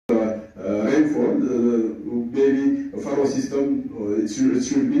rainfall, maybe a furrow system it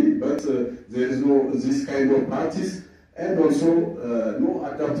should be, but there is no this kind of practice, and also no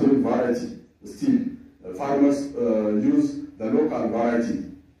adaptable variety. Still, farmers use the local variety.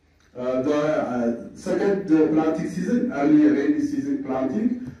 The second planting season, early rainy season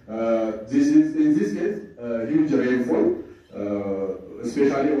planting. This is, in this case, huge rainfall,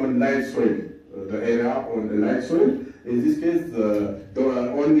 especially on light soil. The area on the light soil. In this case,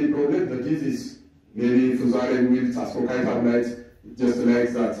 the only problem, the disease, maybe fusarium wilt, ascochyphal blight, just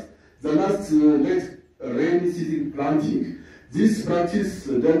like that. The last late rainy season planting. This practice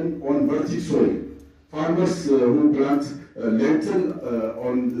done on vertic soil. Farmers who plant lentil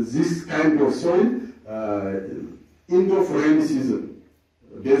on this kind of soil end of rainy season,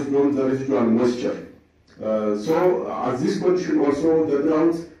 based on the residual moisture. So at this condition also the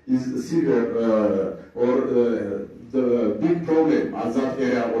drought is severe, or the big problem at that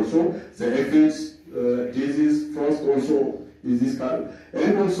area also. The aphids, disease, frost also is this kind,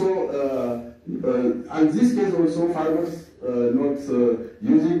 and also in this case also farmers not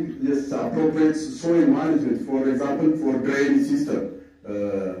using this appropriate soil management, for example, for drainage system.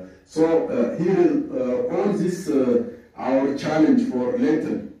 So here all this our challenge for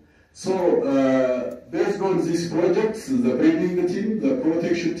lentil. So based on this project, the breeding team, the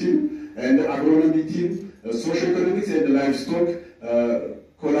protection team, and the agronomy team, socio-economics and livestock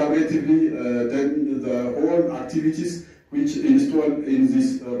collaboratively done the whole activities which installed in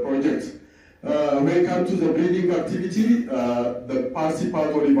this project. When it comes to the breeding activity, the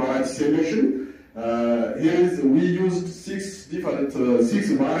participatory variety selection, we used six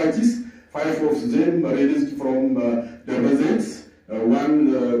varieties, 5 of them released from Debrezeit,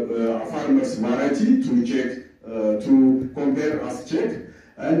 one farmer's variety to check, to compare as check,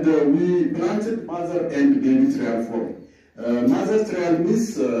 and we planted mother and baby trial form. Mother trial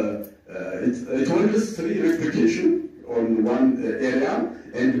means it holds 3 replication on one area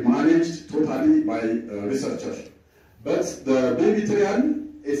and managed totally by researchers. But the baby trial,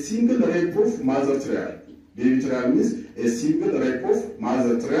 a single rape of mother trial. Baby trial means a single rape of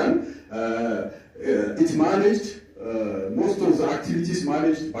mother trial. It managed, most of the activities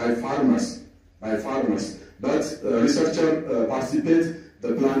managed by farmers, but researchers participate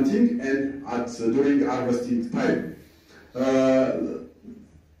the planting and during harvesting time.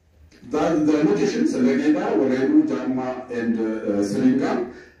 The locations, Legeda, Oredu, Jamma, and Seringa,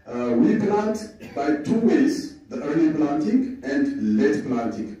 we plant by 2 ways, the early planting and late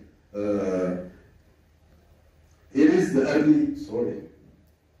planting. Here is the early, sorry.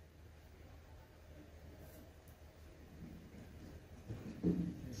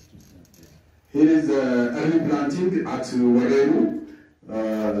 Here is the early planting at Oredu.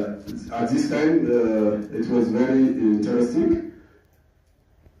 At this time, it was very interesting.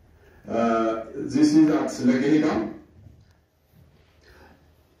 This is at Legeda.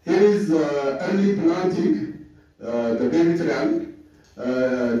 Here is early planting, the baby trial.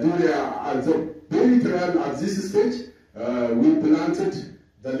 The baby trial at this stage, we planted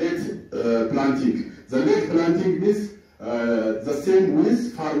the late planting. The late planting means the same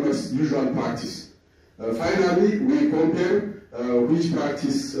with farmers' usual practice. Finally, we compare which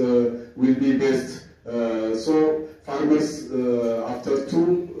practice will be best. So farmers, after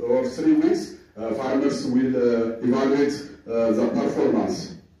 2 or 3 weeks, farmers will evaluate the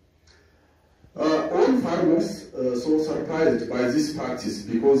performance. All farmers so surprised by this practice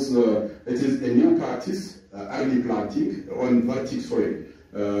because it is a new practice, early planting on vertic soil.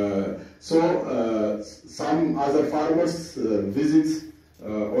 So some other farmers visit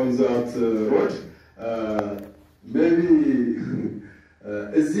on that road. Maybe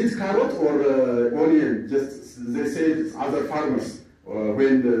is this carrot or onion? Just they say it's other farmers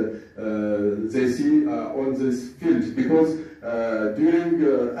when they see on this field, because during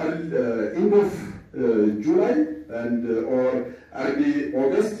end of July and or early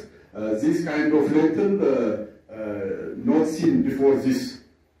August, this kind of lentil not seen before this.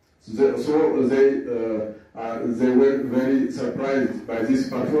 So they were very surprised by this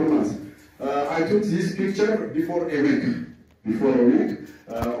performance. I took this picture before a week.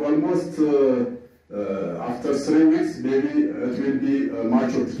 Almost after 3 weeks, maybe it will be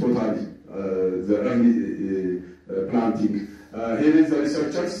matured totally, the early planting. Here is the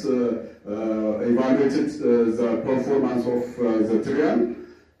researchers evaluated the performance of the trial.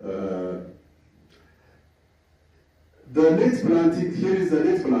 The late planting, here is the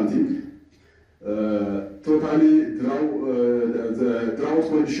late planting. Totally the drought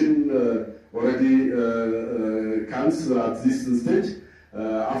condition already comes at this stage.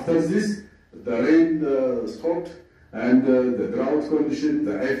 After this, the rain stopped and the drought condition,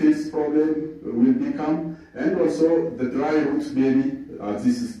 the aphids problem will become, and also the dry root berry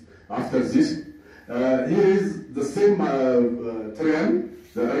after this. Here is the same trial,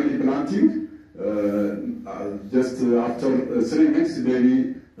 the early planting. Just after 3 weeks,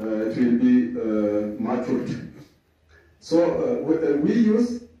 maybe it will be matured. So we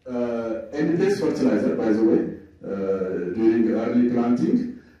use NPS fertilizer, by the way, during early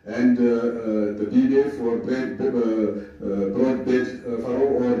planting, and the BBA for broad bed furrow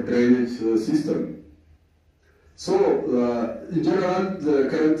or drainage system. So in general, the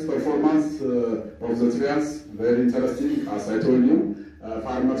current performance of the trials very interesting, as I told you.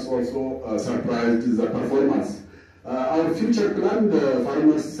 Farmers also surprised the performance. Our future plan, the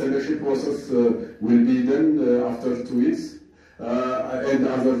farmers selection process will be done after 2 weeks, and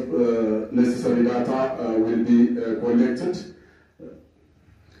other necessary data will be collected.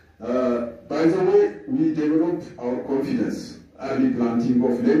 By the way, we developed our confidence early planting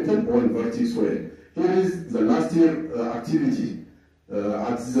of lentil on vertic soil. Here is the last year activity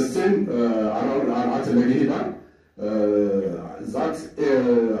at the same around at Legehida. Last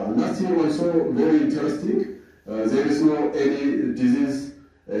year also very interesting. There is no any disease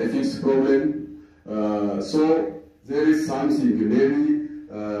fixed problem. So there is something maybe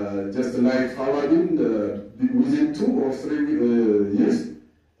just like farming within 2 or 3 years.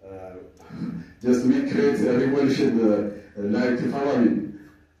 Just we create a revolution like farming.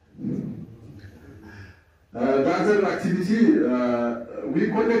 The other activity, we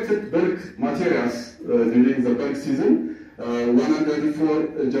collected bulk materials during the bulk season.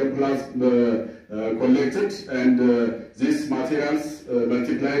 104 germplasm collected, and these materials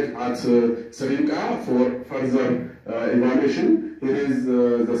multiplied at Seringa for further evaluation. Here is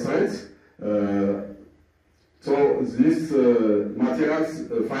the site. So these materials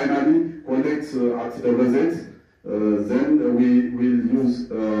finally collect at Debrezeit. Then we will use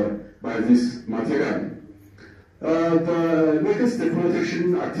by this material. The next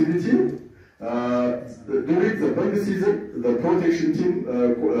protection activity. During the bulk season, the protection team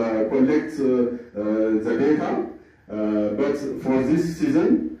collects the data, but for this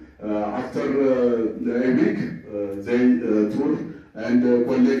season, after a week, they tour and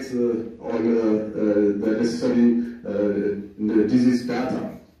collect all the necessary disease data.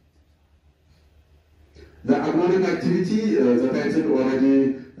 The agronomic activity, the title already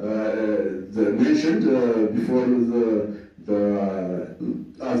mentioned before the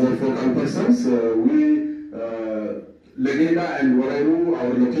other focal persons. Legehida and Warairu,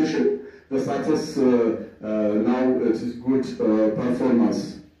 our location, the status now it is good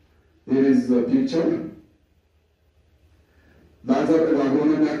performance. Here is the picture. The other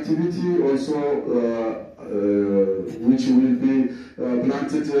agronomic activity also which will be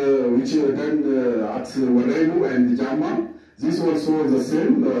planted, which are done at Warairu and Jama. This also the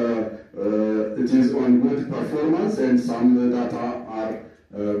same. It is on good performance, and some data are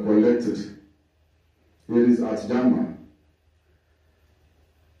collected. Here is at Jama.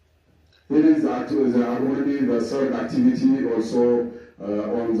 Here is at the agronomy, the third activity also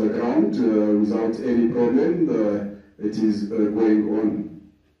on the ground without any problem. It is going on.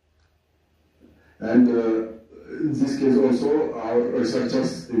 And in this case also, our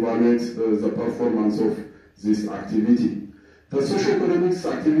researchers evaluate the performance of this activity. The socio-economics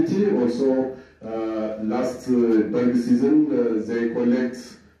activity also, last bulk season, they collect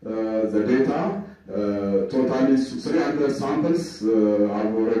the data. Totally 300 samples are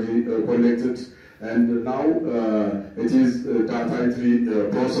already collected, and now it is data entry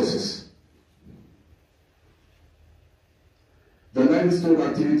processes. The livestock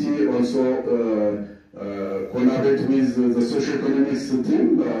activity also collaborate with the socio-economics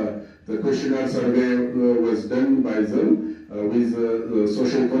team. The questionnaire survey was done by them with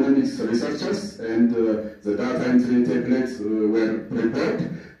socio-economics researchers, and the data entry templates were prepared.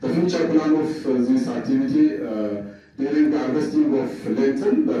 The future plan of this activity during the harvesting of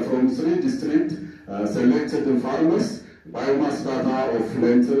lentil from 3 districts selected farmers, biomass data of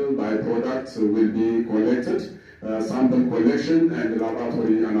lentil byproducts will be collected. Sample collection and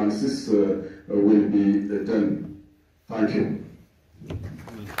laboratory analysis will be done. Thank you.